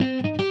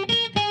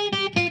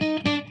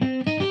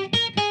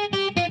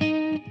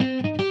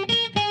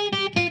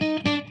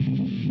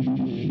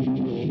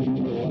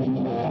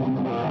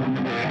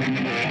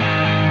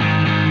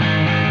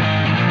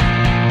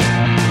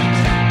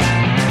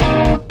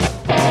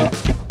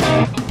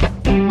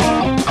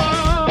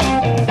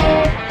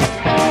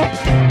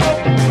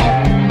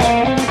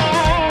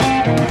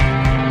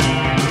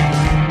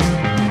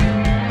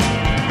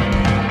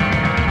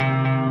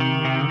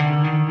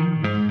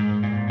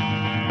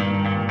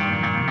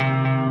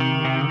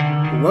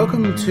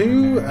welcome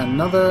to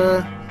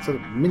another sort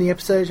of mini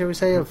episode, shall we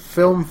say, of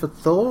Film for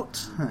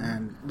Thought.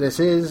 And this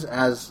is,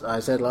 as I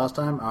said last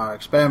time, our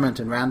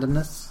experiment in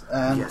randomness.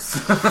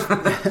 Yes.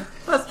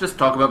 Let's just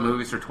talk about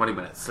movies for 20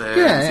 minutes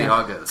and see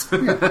how it goes.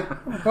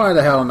 Why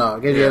the hell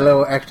not? Give you a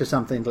little extra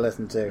something to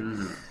listen to.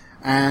 Mm-hmm.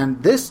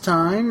 And this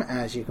time,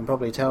 as you can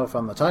probably tell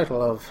from the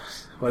title of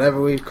whatever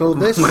we've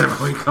called this...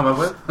 Whatever we come up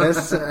with.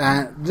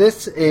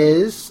 this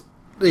is...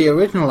 The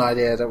original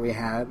idea that we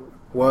had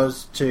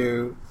was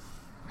to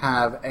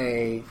have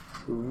a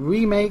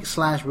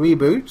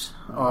remake/reboot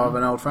of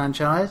an old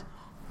franchise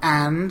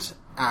and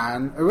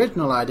an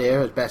original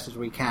idea, as best as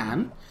we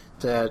can,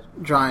 to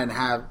try and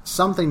have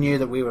something new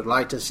that we would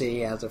like to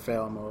see as a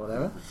film or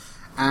whatever.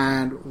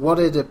 And what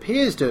it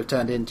appears to have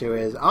turned into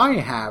is I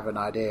have an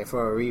idea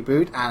for a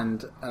reboot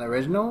and an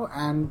original,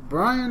 and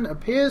Brian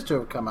appears to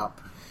have come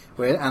up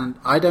with, and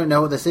I don't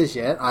know what this is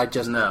yet. I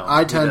turned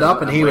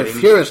up and he was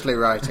furiously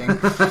writing a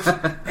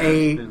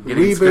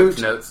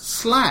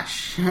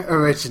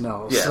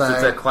reboot/original. Yes, so,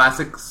 it's a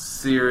classic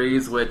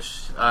series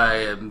which I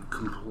am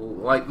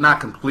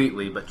not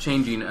completely, but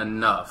changing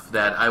enough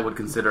that I would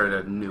consider it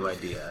a new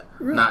idea,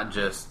 not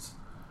just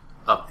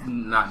a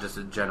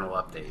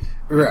general update.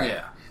 Right.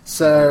 Yeah.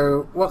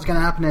 So what's going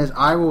to happen is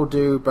I will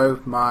do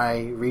both my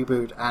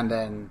reboot and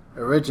then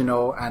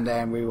original, and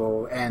then we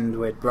will end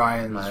with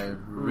Brian's... My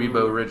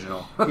Rebo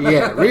original.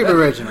 Yeah, Rebo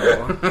original.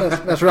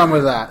 Let's run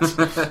with that.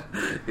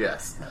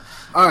 Yes.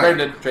 All right.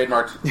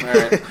 Trademarked. All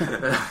right.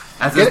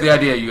 As is the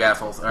idea, you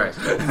assholes. All right.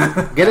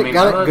 Got it?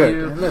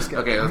 Good. Let's go.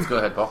 Okay, let's go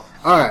ahead, Paul.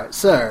 All right,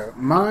 so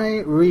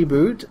my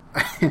reboot,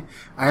 I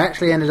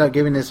actually ended up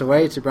giving this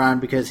away to Brian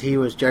because he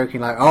was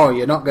joking like, oh,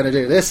 you're not going to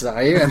do this,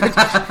 are you? And it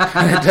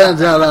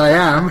turns out I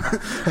am.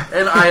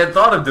 And I had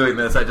thought of doing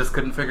this, I just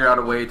couldn't figure out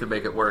a way to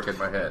make it work in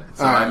my head.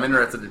 So I'm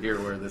interested to hear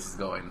where this is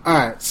going. All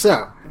right,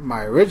 so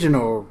my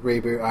original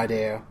reboot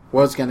idea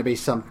was going to be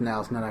something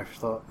else, and then I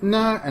thought,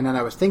 no, and then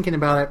I was thinking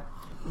about it.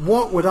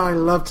 What would I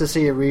love to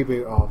see a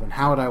reboot of, and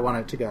how would I want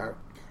it to go?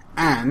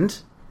 And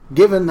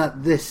given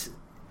that this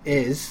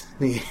is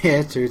the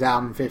year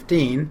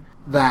 2015,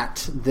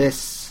 that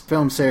this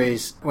film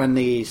series, when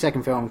the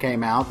second film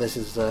came out, this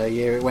is the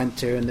year it went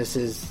to, and this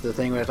is the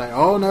thing where it's like,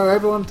 oh no,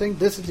 everyone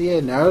thinks this is the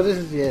year, no, this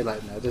is the year,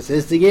 like, no, this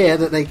is the year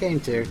that they came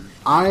to.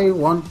 I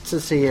want to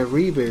see a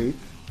reboot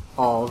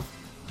of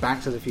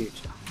Back to the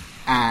Future.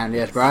 And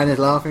yes, Brian is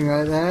laughing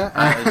right there.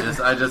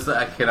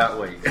 I cannot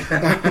wait.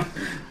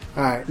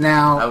 Alright,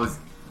 now...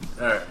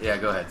 yeah,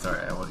 go ahead, sorry.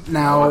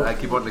 I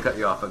keep wanting to cut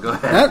you off, but go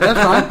ahead. No,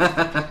 that's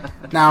fine.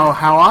 Now,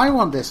 how I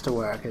want this to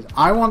work is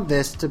I want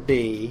this to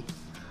be,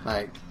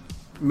 like,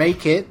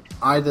 make it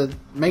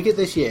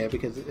this year,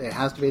 because it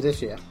has to be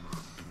this year,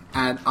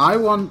 and I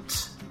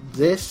want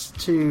this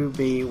to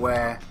be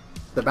where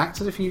the Back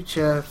to the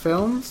Future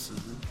films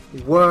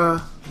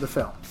were the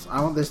films. I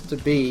want this to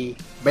be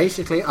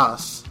basically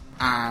us,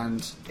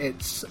 and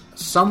it's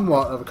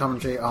somewhat of a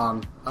commentary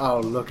on,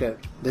 oh, look at,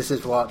 this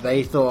is what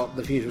they thought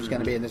the future was going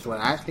to be, and this is what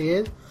it actually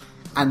is.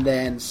 And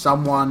then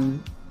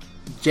someone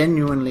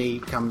genuinely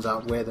comes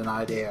up with an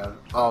idea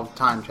of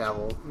time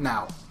travel.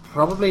 Now,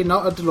 probably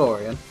not a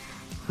DeLorean,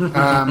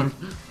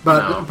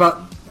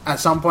 but at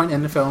some point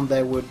in the film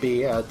there would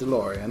be a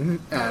DeLorean,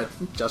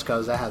 just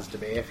because there has to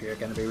be. If you're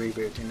going to be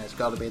rebooting, there's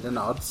got to be the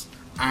nods.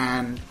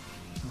 And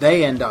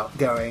they end up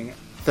going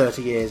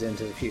 30 years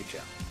into the future.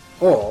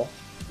 Or...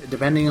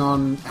 depending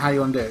on how you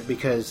want to do it,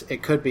 because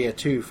it could be a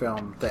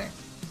 2-film thing.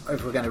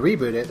 If we're going to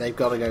reboot it, they've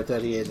got to go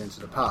 30 years into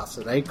the past,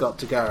 so they've got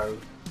to go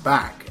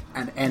back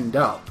and end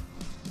up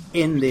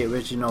in the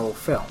original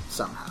film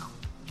somehow.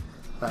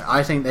 Like,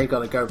 I think they've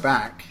got to go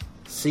back,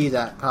 see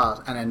that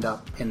past, and end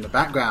up in the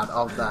background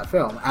of that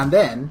film. And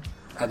then,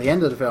 at the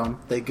end of the film,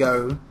 they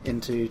go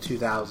into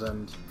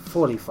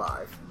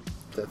 2045,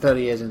 so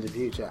 30 years into the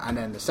future, and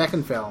then the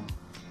second film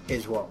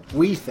is what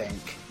we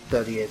think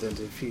 30 years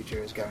into the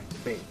future is going to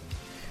be.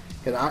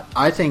 Because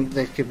I think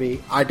there could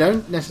be... I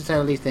don't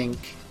necessarily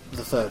think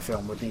the third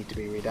film would need to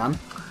be redone.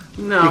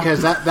 No.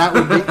 Because that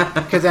would be...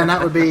 Because then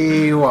that would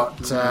be, what,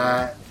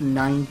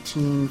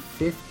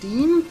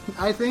 1915,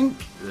 I think?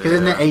 Because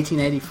isn't it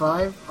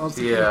 1885 or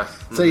something? Yeah.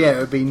 So yeah, it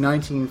would be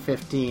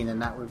 1915,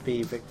 and that would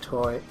be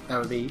Victoria... That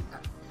would be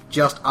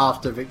just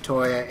after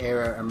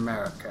Victoria-era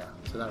America.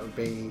 So that would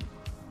be...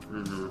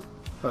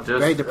 What,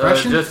 Great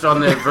Depression? Just on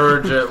the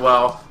verge of,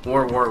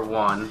 World War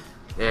One.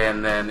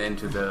 And then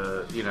into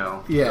the,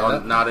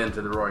 not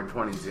into the Roaring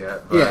 20s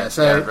yet. But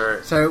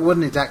so it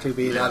wouldn't exactly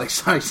be that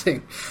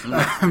exciting.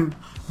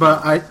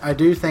 But I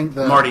do think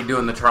that... Marty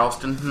doing the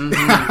Charleston.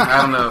 I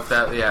don't know if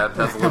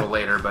that's a little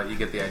later, but you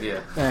get the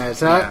idea.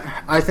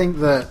 I think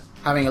that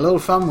having a little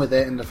fun with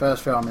it in the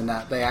first film, in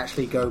that they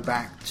actually go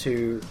back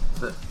to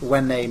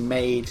when they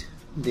made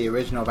the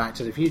original Back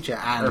to the Future,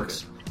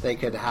 and... they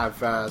could have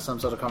some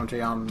sort of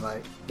commentary on,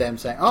 like, them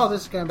saying, oh,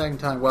 this is going back in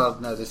time. Well,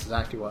 no, this is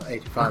actually what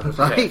 85 was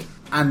like.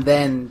 And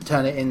then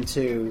turn it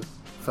into,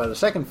 for the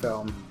second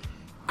film,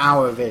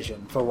 our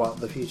vision for what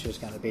the future is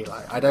going to be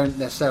like. I don't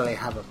necessarily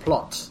have a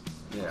plot,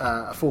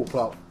 a full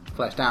plot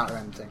fleshed out or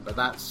anything, but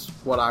that's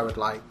what I would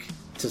like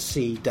to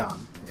see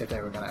done if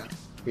they were going to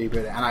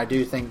reboot it. And I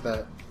do think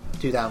that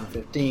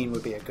 2015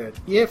 would be a good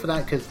year for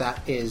that, because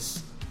that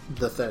is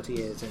the 30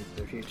 years into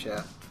the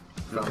future.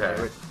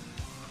 Okay.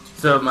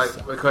 So my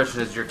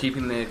question is, you're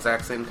keeping the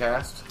exact same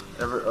cast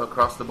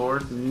across the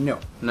board? No.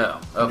 No.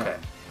 Okay.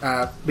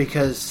 No.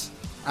 Because,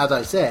 as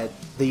I said,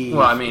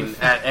 Well, I mean,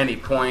 at any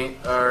point,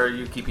 are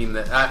you keeping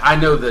the... I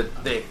know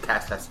that the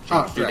cast has to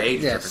change due to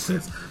age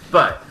differences,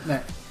 but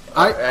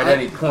at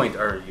any point,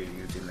 are you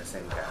using the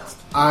same cast?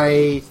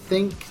 I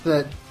think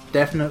that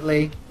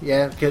definitely,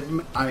 yeah.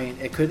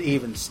 It could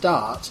even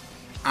start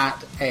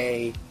at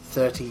a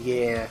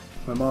 30-year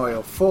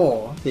memorial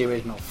for the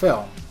original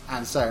film.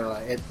 And so,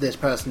 this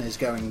person is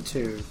going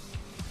to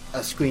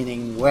a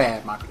screening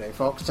where Michael J.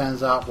 Fox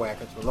turns up, where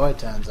Christopher Lloyd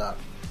turns up.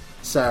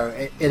 So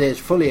it is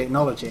fully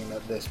acknowledging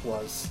that this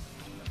was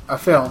a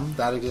film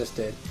that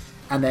existed,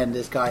 and then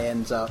this guy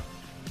ends up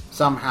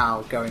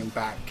somehow going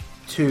back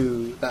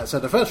to that. So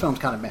the first film's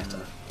kind of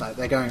meta. Like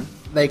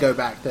they go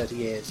back 30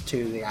 years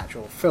to the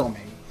actual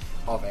filming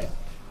of it.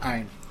 I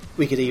mean,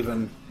 we could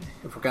even,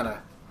 if we're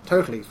gonna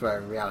totally throw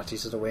reality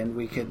to the wind,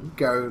 we could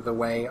go the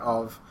way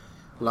of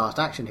Last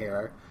Action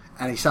Hero,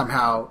 and he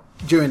somehow,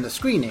 during the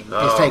screening,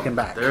 is taken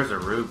back. There's a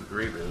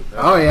reboot.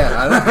 Oh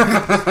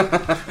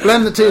yeah,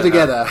 blend the two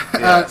together.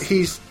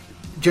 Yes.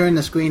 During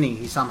the screening,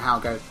 he somehow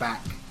goes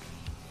back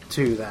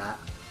to that,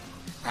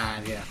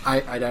 and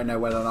I don't know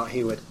whether or not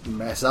he would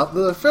mess up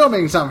the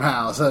filming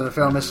somehow, so the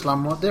film is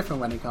somewhat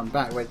different when he comes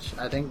back, which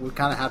I think would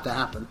kind of have to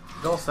happen.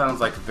 It all sounds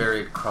like a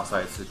very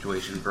cross-eyed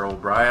situation for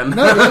O'Brien.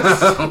 No,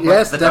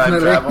 yes,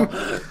 definitely.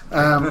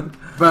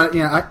 But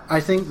I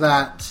think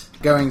that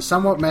going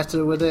somewhat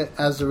meta with it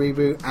as a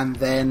reboot, and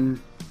then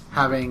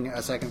having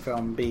a second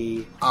film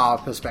be our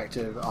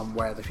perspective on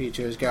where the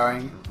future is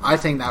going, I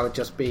think that would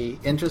just be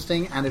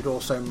interesting, and it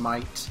also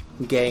might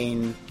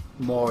gain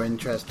more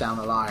interest down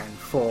the line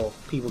for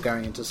people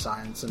going into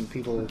science and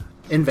people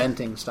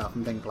inventing stuff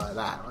and things like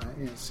that. Right?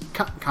 It's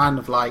kind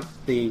of like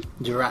the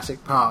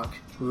Jurassic Park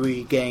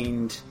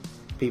regained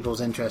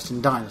people's interest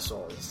in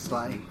dinosaurs,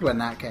 like when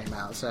that came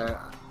out. So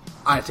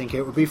I think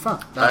it would be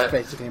fun. That's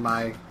basically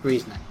my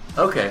reasoning.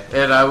 Okay,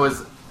 and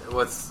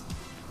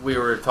we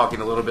were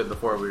talking a little bit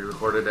before we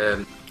recorded,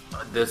 and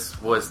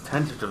this was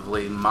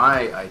tentatively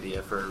my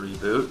idea for a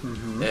reboot,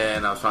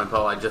 and I was telling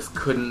Paul I just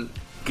couldn't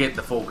get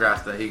the full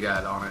grasp that he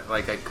got on it.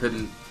 Like, I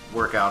couldn't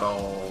work out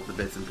all the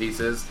bits and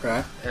pieces.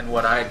 Right. And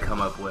what I had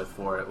come up with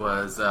for it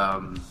was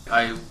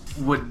I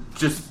would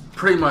just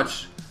pretty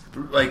much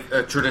like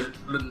a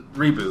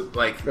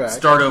reboot,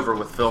 start over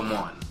with film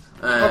one,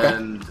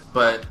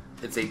 but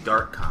it's a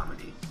dark comedy.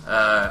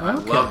 I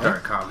love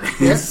dark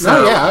comedies.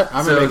 Yeah.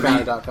 I'm a big fan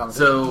of dark comedy.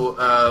 So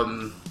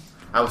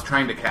I was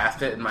trying to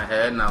cast it in my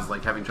head, and I was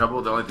like having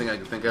trouble. The only thing I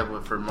could think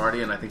of for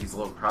Marty, and I think he's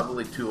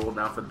probably too old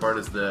now for the part,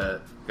 is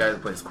the guy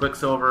that plays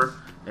Quicksilver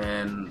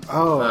and the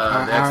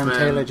Aaron X-Men.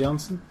 Taylor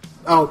Johnson.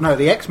 Oh no,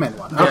 the X-Men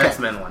one. The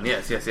X-Men one.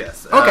 Yes.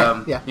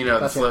 Okay.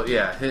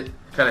 Hit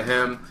kind of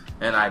him,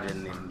 and I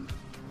didn't even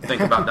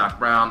think about Doc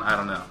Brown. I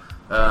don't know.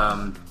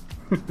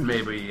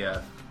 Maybe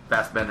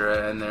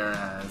Fassbender in there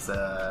as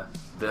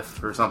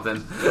Biff or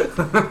something.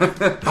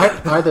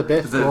 Either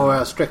Biff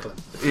or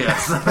Strickland.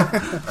 Yes.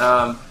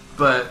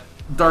 But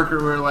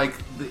darker, where like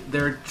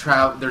their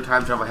time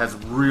travel has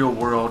real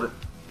world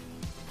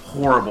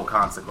horrible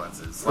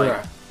consequences,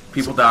 like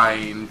people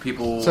dying,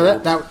 people. So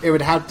that it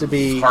would have to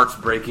be hearts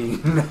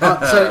breaking.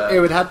 So it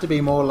would have to be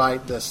more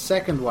like the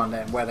second one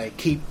then, where they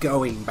keep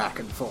going back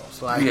and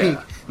forth. Like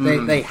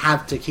they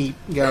have to keep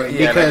going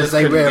because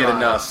they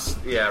realize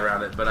get enough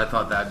around it. But I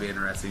thought that'd be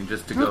interesting,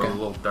 just to go a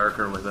little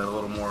darker with it, a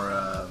little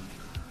more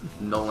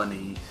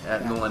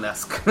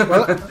Nolan-esque.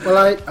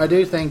 well, I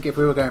do think if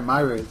we were going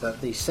my route,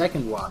 that the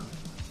second one,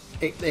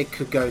 it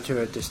could go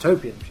to a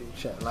dystopian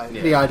future. Like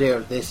the idea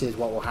of this is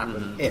what will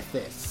happen if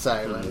this.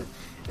 So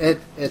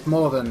it's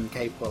more than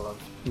capable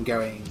of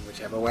going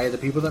whichever way the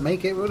people that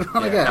make it would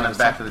want to go. Kind of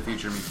Back to the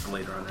Future meets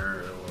Blade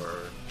Runner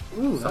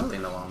or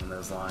something along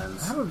those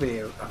lines. That would be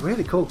a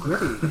really cool,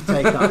 gritty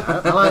take on it.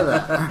 I like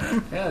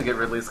that. Yeah, get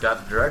Ridley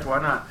Scott to direct.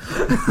 Why not?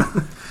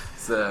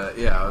 So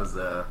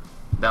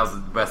that was the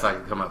best I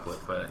could come up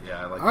with, but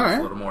I like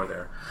a little more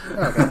there.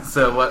 Okay.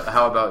 So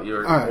how about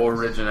your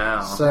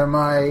original? So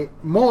my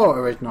more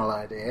original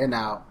idea,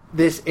 now,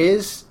 this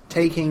is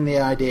taking the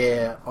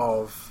idea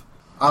of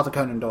Arthur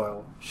Conan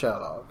Doyle,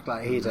 Sherlock,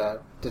 like he's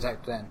a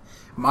detective then.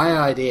 My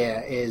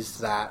idea is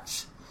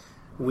that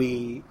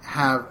we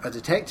have a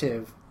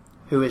detective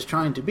who is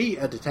trying to be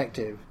a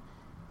detective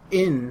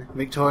in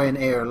Victorian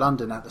era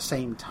London at the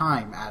same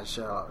time as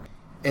Sherlock.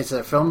 It's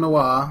a film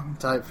noir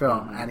type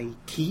film, and he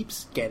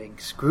keeps getting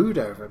screwed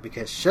over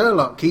because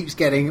Sherlock keeps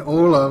getting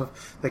all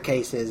of the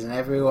cases, and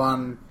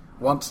everyone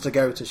wants to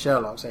go to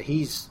Sherlock, so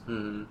he's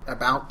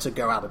about to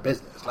go out of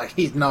business. Like,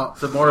 he's not.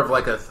 So more of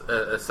like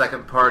a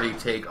second party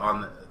take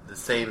on the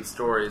same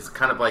stories,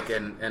 kind of like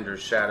in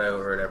Ender's Shadow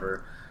or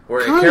whatever,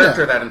 where a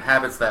character that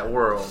inhabits that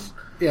world.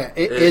 Yeah,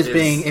 it is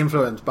being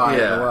influenced by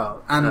the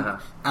world, and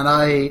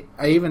I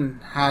even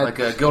had like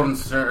a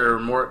Guildenstern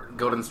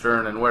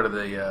and what are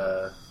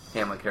the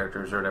Hamlet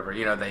characters or whatever.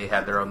 They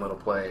had their own little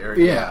play. Or,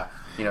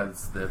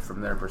 it's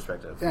from their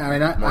perspective. Yeah, I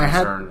mean, I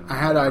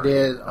had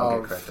ideas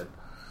of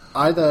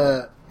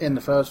either in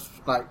the first,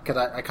 because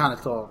I kind of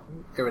thought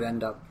it would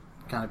end up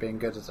kind of being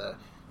good as a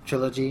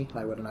trilogy,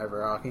 with an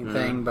overarching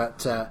thing,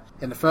 but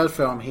in the first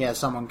film, he has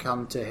someone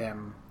come to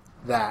him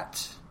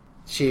that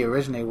she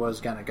originally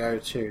was going to go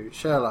to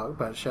Sherlock,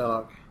 but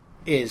Sherlock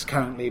is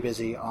currently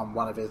busy on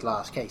one of his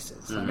last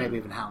cases, maybe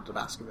even Hound of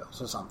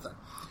Baskervilles or something.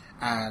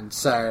 And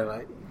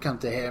so, come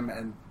to him,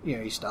 and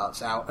he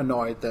starts out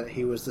annoyed that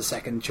he was the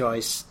second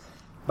choice,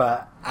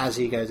 but as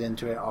he goes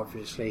into it,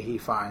 obviously he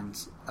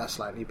finds a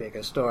slightly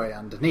bigger story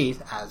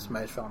underneath, as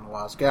most film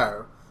noirs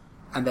go.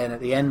 And then at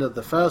the end of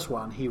the first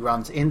one, he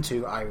runs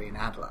into Irene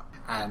Adler,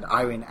 and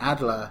Irene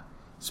Adler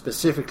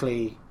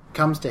specifically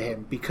comes to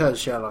him because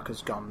Sherlock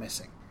has gone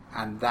missing,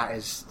 and that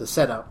is the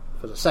setup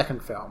for the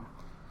second film.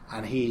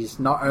 And he's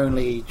not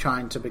only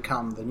trying to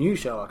become the new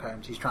Sherlock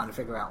Holmes, he's trying to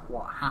figure out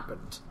what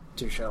happened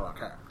to Sherlock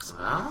Holmes.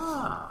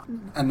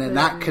 And then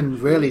that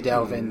can really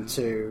delve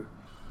into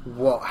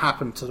what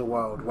happened to the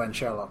world when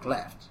Sherlock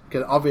left.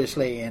 Because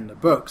obviously in the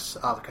books,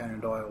 Arthur Conan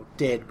Doyle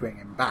did bring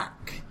him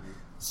back,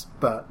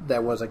 but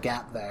there was a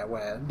gap there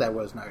where there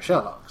was no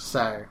Sherlock.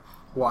 So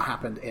what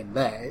happened in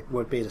there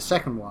would be the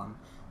second one,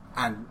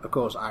 and of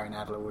course Irene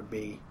Adler would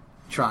be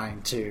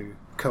trying to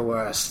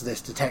coerce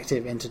this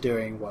detective into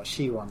doing what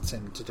she wants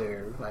him to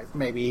do,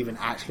 maybe even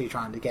actually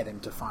trying to get him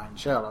to find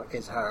Sherlock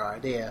is her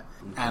idea,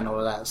 and all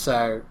of that.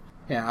 So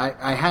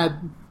I had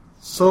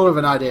sort of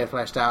an idea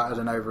fleshed out as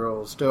an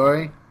overall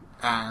story,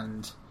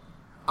 and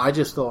I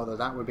just thought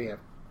that would be a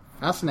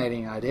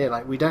fascinating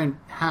idea. We don't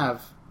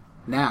have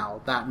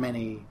now that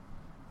many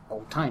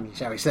old-timey,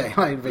 shall we say,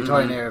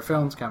 Victorian era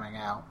films coming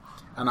out,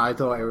 and I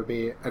thought it would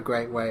be a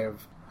great way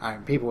of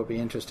people would be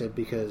interested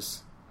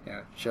because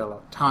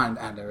Sherlock timed,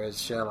 and there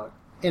is Sherlock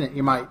in it.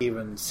 You might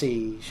even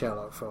see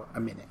Sherlock for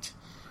a minute.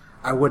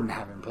 I wouldn't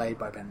have him played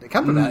by Benedict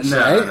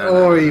Cumberbatch,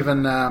 or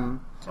even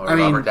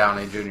Robert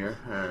Downey Jr.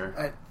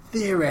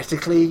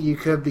 Theoretically, you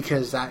could,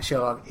 because that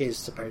Sherlock is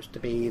supposed to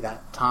be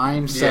that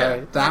time,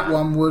 so that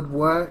one would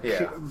work.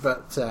 Yeah.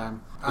 But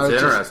it's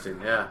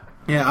interesting.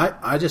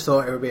 I just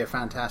thought it would be a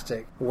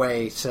fantastic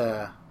way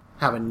to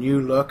have a new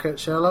look at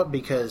Sherlock,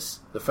 because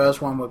the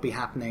first one would be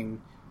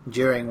happening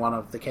during one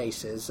of the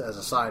cases as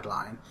a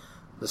sideline.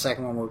 The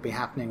second one would be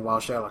happening while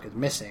Sherlock is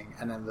missing,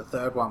 and then the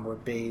third one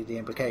would be the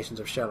implications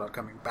of Sherlock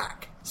coming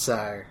back.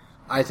 So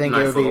I think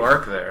it would be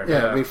work there.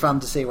 Yeah, it'd be fun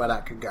to see where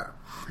that could go.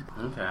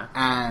 Okay.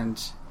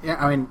 And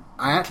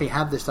I actually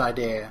had this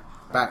idea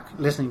back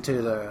listening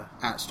to the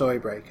at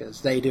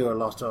Storybreakers. They do a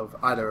lot of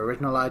either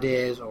original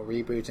ideas or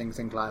rebooting,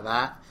 things like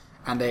that.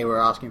 And they were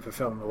asking for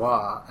film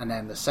noir, and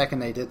then the second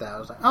they did that, I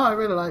was like, "Oh, I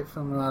really like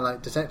film noir,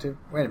 like detective."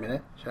 Wait a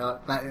minute,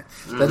 Sherlock.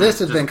 So this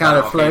has been kind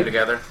of floating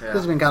together. Yeah. This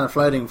has been kind of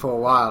floating for a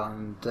while,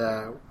 and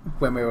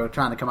when we were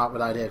trying to come up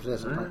with ideas for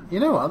this, I was like, you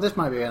know what, this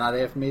might be an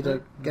idea for me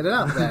to get it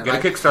out there.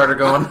 Get a Kickstarter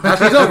going.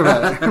 Actually, talk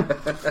about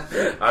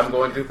it. I'm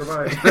going to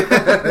provide.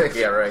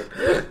 Yeah, right.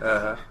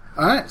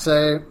 All right,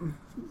 so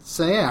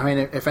yeah,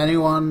 if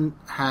anyone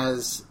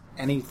has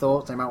any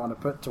thoughts they might want to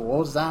put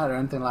towards that or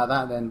anything like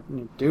that, then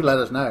do let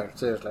us know.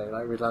 Seriously,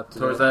 we'd love to.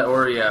 Towards that,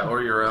 or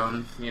your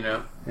own,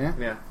 Yeah.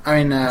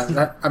 I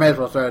may as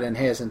well throw it in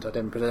here since I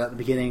didn't put it at the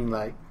beginning.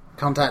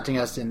 Contacting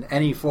us in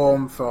any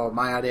form for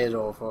my ideas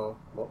or for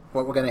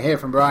what we're going to hear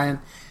from Brian.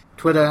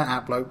 Twitter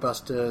at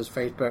Blokebusters,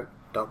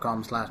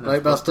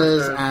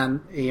 Facebook.com/Blokebusters,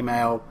 and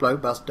email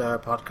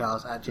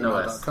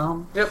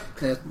blokebusterpodcast@gmail.com. Yep.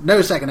 There's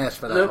no second S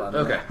for that one.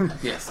 Okay.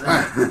 Yes.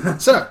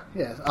 Right. So,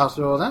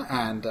 after all that,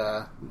 and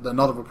the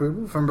nod of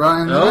approval from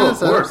Brian. Of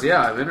course.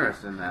 Yeah, I'm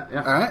interested in that.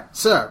 Yeah. All right.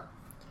 So,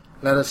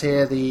 let us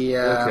hear the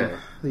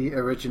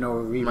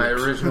original reboot. My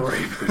original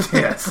reboot,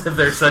 yes, if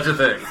there's such a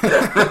thing.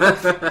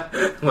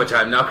 Which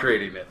I'm now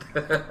creating it.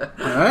 All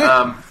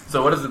right.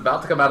 So what is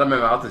about to come out of my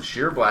mouth is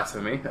sheer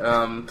blasphemy.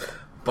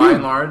 By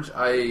and large,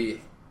 I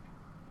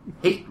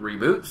hate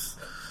reboots.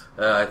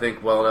 I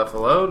think well enough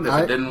alone. If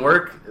it didn't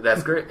work,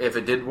 that's great. If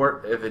it didn't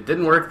work,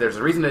 there's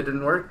a reason it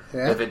didn't work.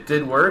 Yeah. If it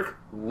did work,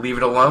 leave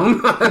it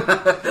alone.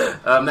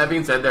 That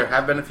being said, there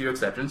have been a few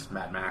exceptions.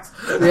 Mad Max.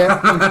 Yeah.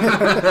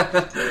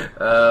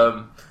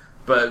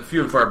 But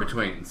few and far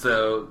between.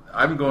 So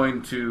I'm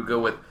going to go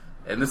with,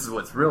 and this is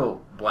what's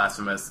real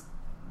blasphemous,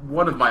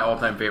 one of my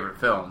all-time favorite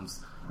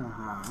films.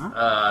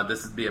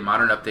 This would be a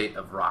modern update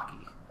of Rocky.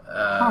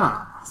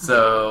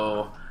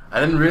 So I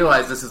didn't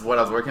realize this is what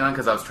I was working on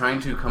because I was trying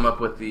to come up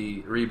with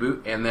the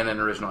reboot and then an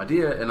original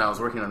idea, and I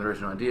was working on the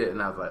original idea,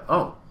 and I was like,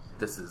 oh,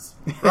 this is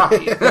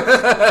Rocky.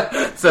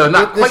 So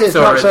not quite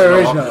so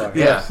original.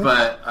 Yeah,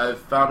 but I've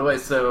found a way.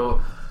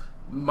 So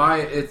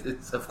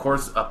it's of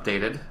course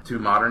updated to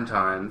modern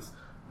times,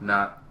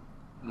 not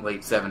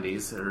late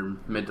 70s or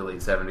mid to late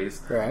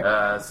 70s.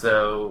 Right.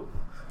 So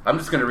I'm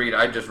just going to read.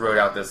 I just wrote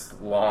out this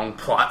long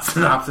plot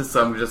synopsis,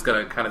 so I'm just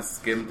going to kind of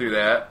skim through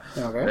that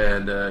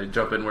and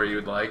jump in where you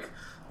would like,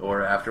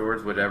 or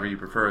afterwards, whatever you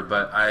prefer.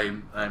 But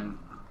I'm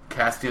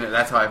casting it.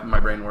 That's how my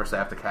brain works. I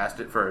have to cast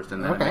it first,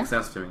 and then it makes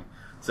sense to me.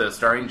 So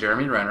starring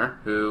Jeremy Renner,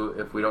 who,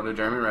 if we don't know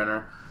Jeremy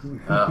Renner,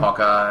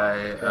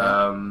 Hawkeye,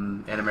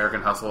 and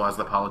American Hustle as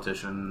the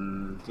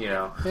politician, you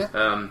know.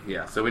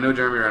 Yeah. So we know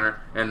Jeremy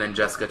Renner, and then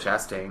Jessica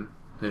Chastain,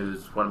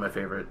 who's one of my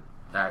favorite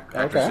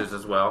actresses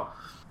as well.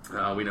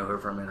 We know her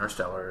from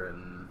Interstellar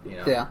and, you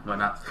know,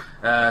 whatnot.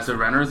 So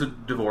Renner is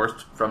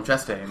divorced from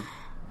Chastain,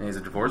 and he's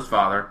a divorced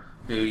father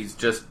who's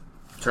just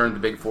turned the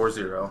big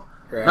 40.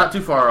 Right. Not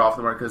too far off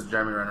the mark because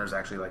Jeremy Renner is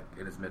actually like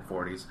in his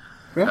mid-40s.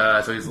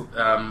 Yeah. So he's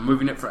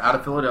moving it out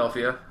of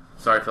Philadelphia.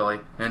 Sorry, Philly.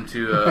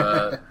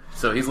 Into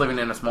so he's living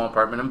in a small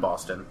apartment in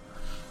Boston,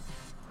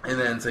 and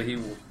then so he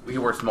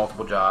works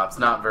multiple jobs.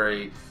 Not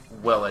very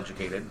well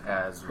educated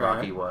as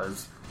Rocky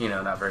was. You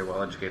know, not very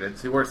well educated.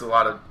 So he works a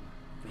lot of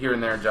here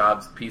and there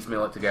jobs,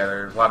 piecemeal it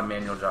together. A lot of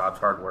manual jobs,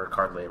 hard work,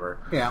 hard labor.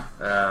 Yeah.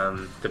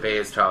 To pay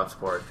his child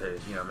support to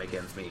make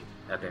ends meet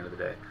at the end of the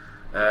day.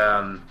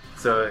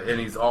 So, and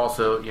he's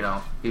also,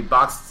 he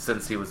boxed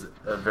since he was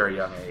a very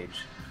young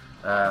age.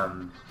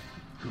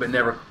 But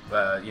never,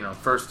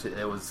 first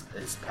it was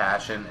his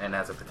passion and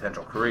as a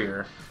potential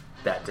career.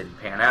 That didn't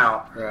pan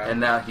out. Right. And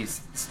now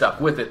he's stuck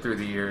with it through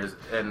the years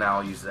and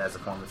now uses it as a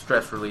form of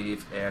stress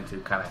relief and to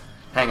kind of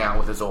hang out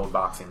with his old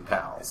boxing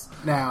pals.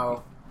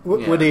 Now,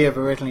 would he have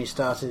originally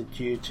started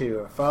due to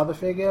a father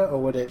figure,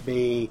 or would it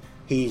be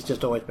he's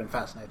just always been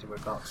fascinated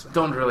with boxing?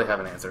 Don't really have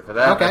an answer for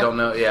that. Okay. I don't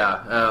know.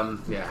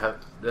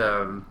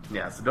 So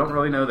don't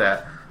really know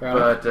that. Right.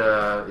 But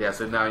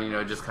so now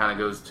it just kind of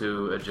goes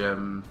to a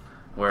gym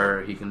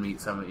where he can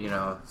meet some of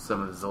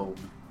his old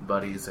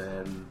buddies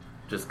and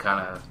just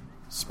kind of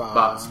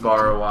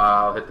spar a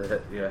while, hit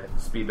the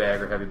speed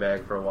bag or heavy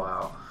bag for a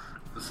while.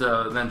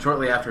 So then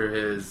shortly after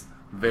his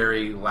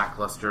very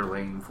lackluster,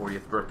 lame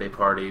 40th birthday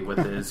party with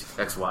his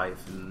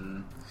ex-wife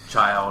and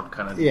child,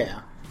 kind of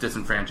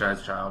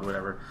disenfranchised child,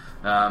 whatever.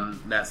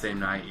 That same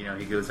night,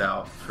 he goes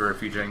out for a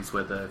few drinks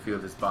with a few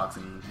of his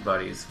boxing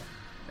buddies,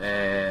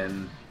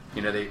 and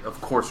they of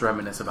course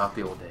reminisce about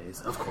the old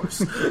days, of course,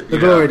 the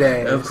glory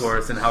days, of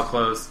course, and how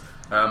close.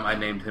 I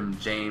named him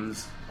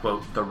James,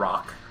 quote, The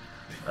Rock.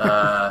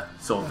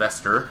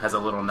 Sylvester has a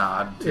little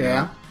nod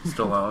to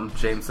Stallone,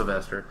 James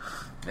Sylvester.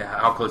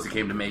 How close he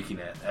came to making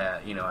it,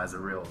 as a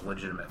real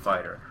legitimate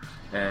fighter.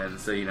 And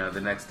so,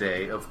 the next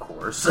day, of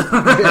course,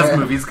 as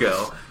movies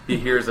go, he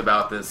hears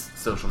about this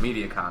social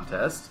media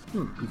contest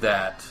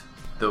that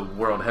the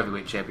world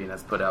heavyweight champion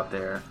has put out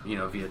there,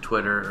 via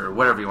Twitter or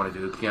whatever you want to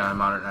do, Keanu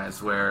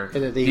Modernized, where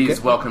he's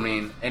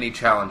welcoming any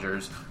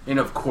challengers. And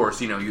of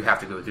course, you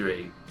have to go through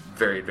a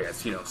very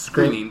advanced,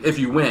 screening if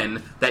you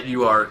win that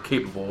you are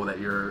capable, that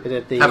you're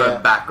have a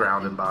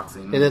background in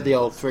boxing. Is it the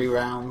old 3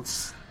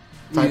 rounds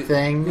type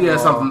thing? Yeah,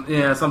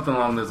 something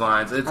along those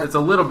lines. It's a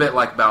little bit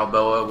like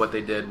Balboa, what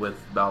they did with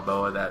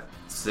Balboa, that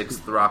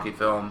 6th Rocky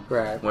film,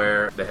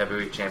 where the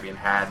heavyweight champion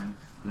had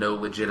no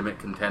legitimate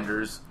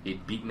contenders.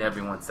 He'd beaten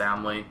everyone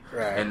soundly,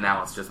 and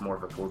now it's just more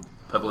of a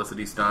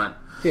publicity stunt.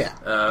 Yeah.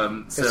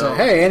 So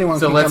hey, anyone.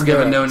 So let's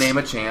give a no-name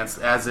a chance,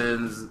 as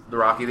is the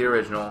Rocky the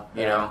original.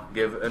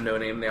 Give a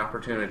no-name the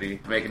opportunity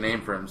to make a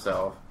name for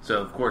himself.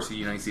 So of course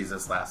he sees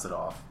this lasted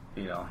off.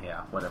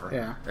 Whatever.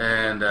 Yeah.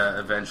 And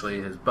eventually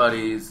his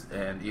buddies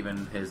and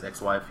even his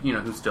ex-wife,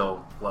 who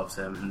still loves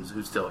him and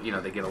who still,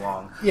 they get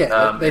along.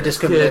 Yeah, they just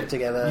come live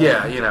together.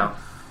 Yeah,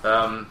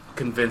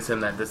 convince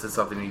him that this is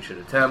something he should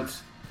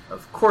attempt.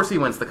 Of course he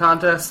wins the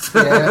contest.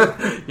 Yeah.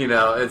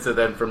 And so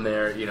then from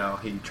there,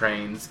 he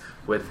trains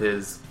with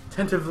his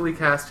tentatively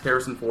cast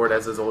Harrison Ford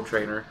as his old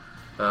trainer.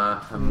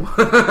 And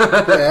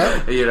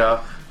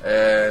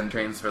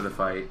trains for the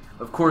fight.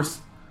 Of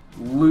course,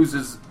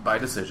 loses by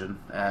decision,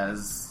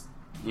 as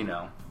he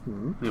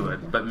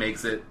would, but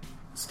makes it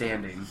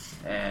standing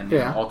and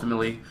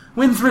ultimately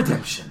wins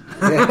redemption.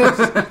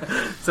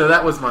 So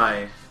that was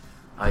my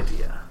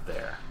idea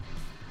there.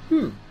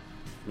 Yeah.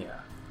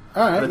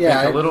 All right.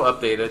 A little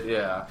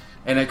updated.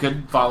 And it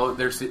could follow.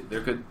 There's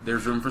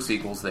room for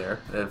sequels there.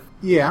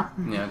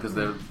 Because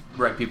the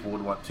right people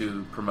would want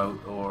to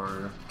promote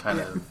or kind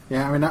of.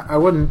 Yeah, I mean, I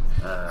wouldn't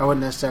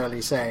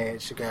necessarily say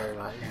it should go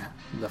like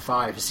the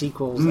 5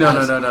 sequels. No.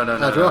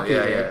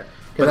 Yeah.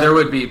 But there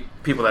would be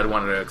people that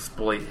wanted to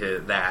exploit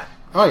that.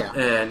 Oh yeah.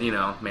 And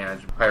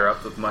manage higher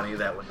ups with money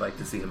that would like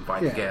to see him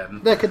fight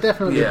again. There could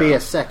definitely be a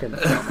second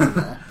film in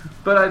there.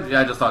 But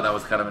I just thought that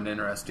was kind of an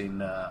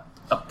interesting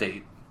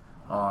update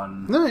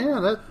on.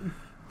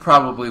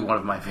 Probably one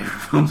of my favorite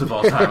films of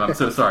all time. I'm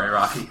so sorry,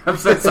 Rocky. I'm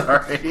so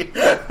sorry.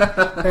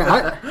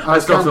 I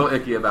still feel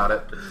icky about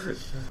it.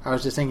 I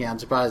was just thinking, I'm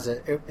surprised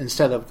that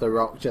instead of The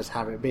Rock, just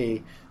have it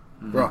be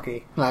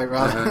Rocky.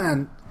 Rather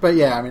than, but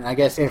I mean, I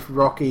guess if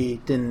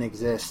Rocky didn't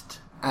exist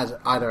as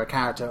either a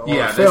character or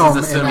a film,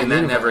 this is assuming that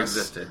universe, never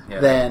existed.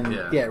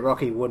 Then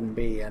Rocky wouldn't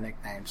be a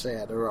nickname.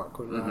 So The Rock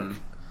would work.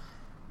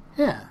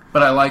 Yeah.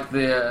 But I like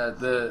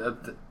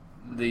the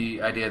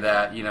idea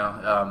that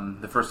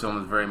the first film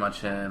was very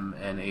much him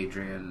and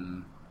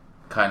Adrian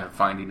kind of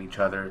finding each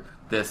other.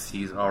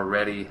 He's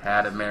already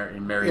had a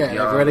married young. They've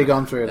already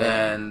gone through that.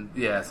 And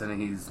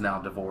and he's now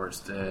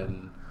divorced,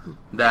 and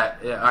that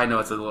I know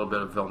it's a little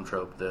bit of film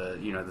trope. The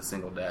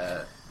single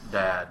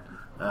dad.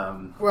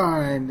 Well,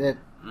 I mean,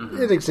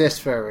 it exists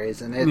for a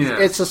reason.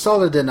 It's a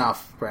solid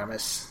enough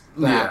premise.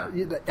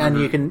 And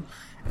you can...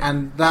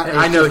 And that is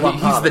I know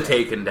he's the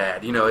Taken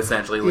dad,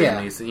 essentially.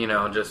 Liam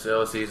Neeson, just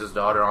sees his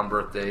daughter on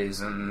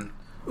birthdays and...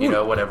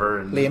 whatever.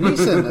 And Liam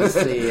Neeson is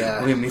the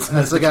Liam Neeson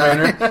is the guy.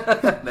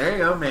 trainer. There you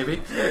go,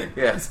 maybe.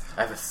 Yes,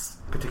 I have a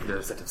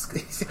particular set of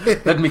skills.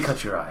 Let me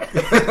cut your eye. I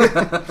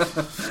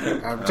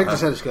have a particular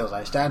set of skills.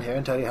 I stand here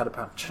and tell you how to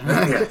punch.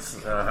 Yes.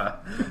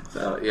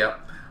 So, yeah.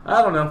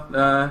 I don't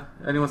know.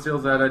 Anyone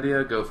steals that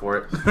idea, go for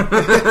it.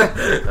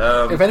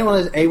 If anyone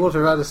is able to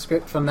write a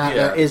script from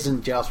that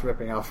isn't just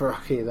ripping off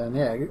Rocky,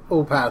 then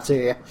all power to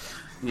you.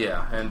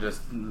 Yeah, and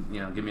just,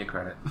 give me a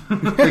credit.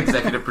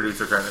 Executive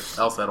producer credit.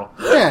 I'll settle.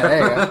 Yeah, there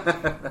you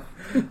go.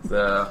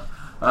 So,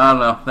 I don't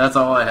know. That's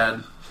all I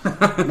had.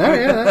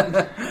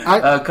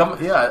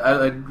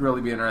 I'd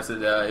really be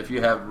interested if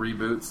you have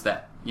reboots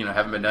that,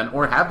 haven't been done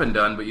or have been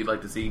done, but you'd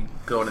like to see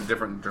go in a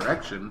different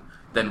direction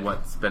than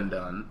what's been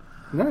done.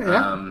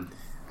 And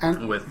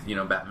with,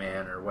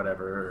 Batman or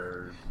whatever,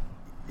 or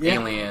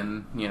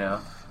Alien, Yeah,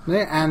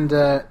 and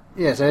so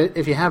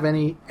if you have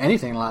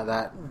anything like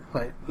that,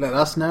 let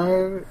us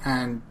know,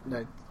 and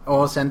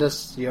or send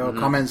us your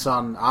comments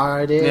on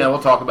our idea. Yeah,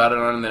 we'll talk about it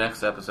on the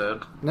next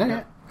episode.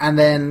 And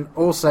then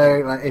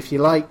also, if you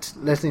liked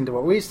listening to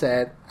what we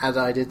said, as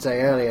I did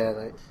say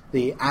earlier,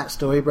 the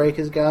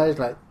 @Storybreakers guys,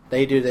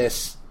 they do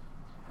this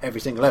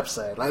every single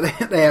episode.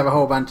 They have a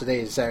whole bunch of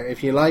these. So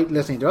if you like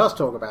listening to us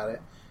talk about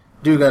it,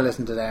 do go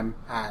listen to them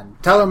and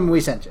tell them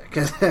we sent you,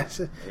 because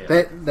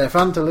they're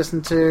fun to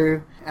listen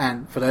to,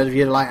 and for those of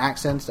you that like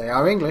accents, they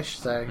are English,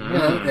 so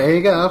there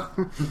you go.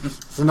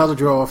 It's another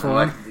draw for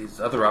like these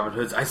other Robin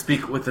Hoods, I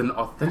speak with an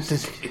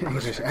authentic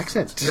English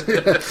accent.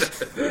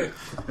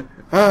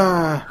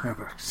 Mel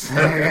Brooks.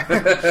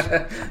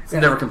 It's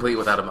never complete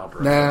without a Mel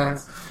Brooks. No,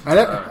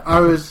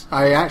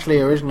 I actually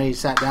originally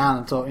sat down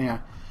and thought,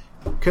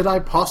 could I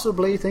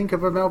possibly think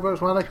of a Mel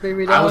Brooks one that could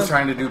be redone? I was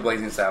trying to do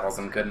Blazing Saddles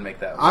and couldn't make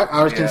that work.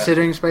 I was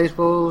considering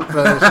Spaceballs,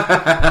 but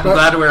I'm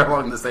glad we're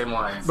along the same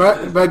lines.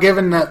 But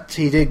given that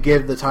he did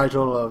give the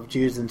title of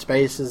Jews in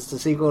Space as the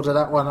sequel to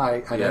that one,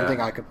 I don't think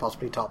I could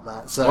possibly top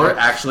that. So. Or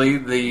actually,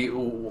 the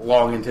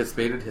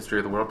long-anticipated History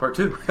of the World Part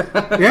 2.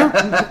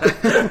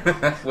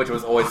 Which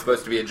was always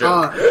supposed to be a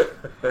joke.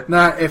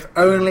 Now, if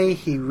only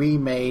he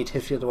remade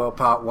History of the World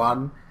Part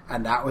 1,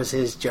 and that was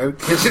his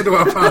joke, History of the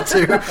World Part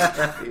 2.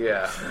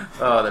 Yeah.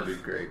 Oh, that'd be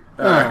great.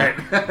 All right.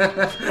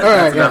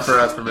 That's enough for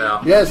us from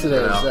now. Yes, it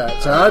is.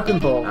 So I've been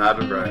Paul. I've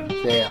been Brian.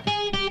 See ya.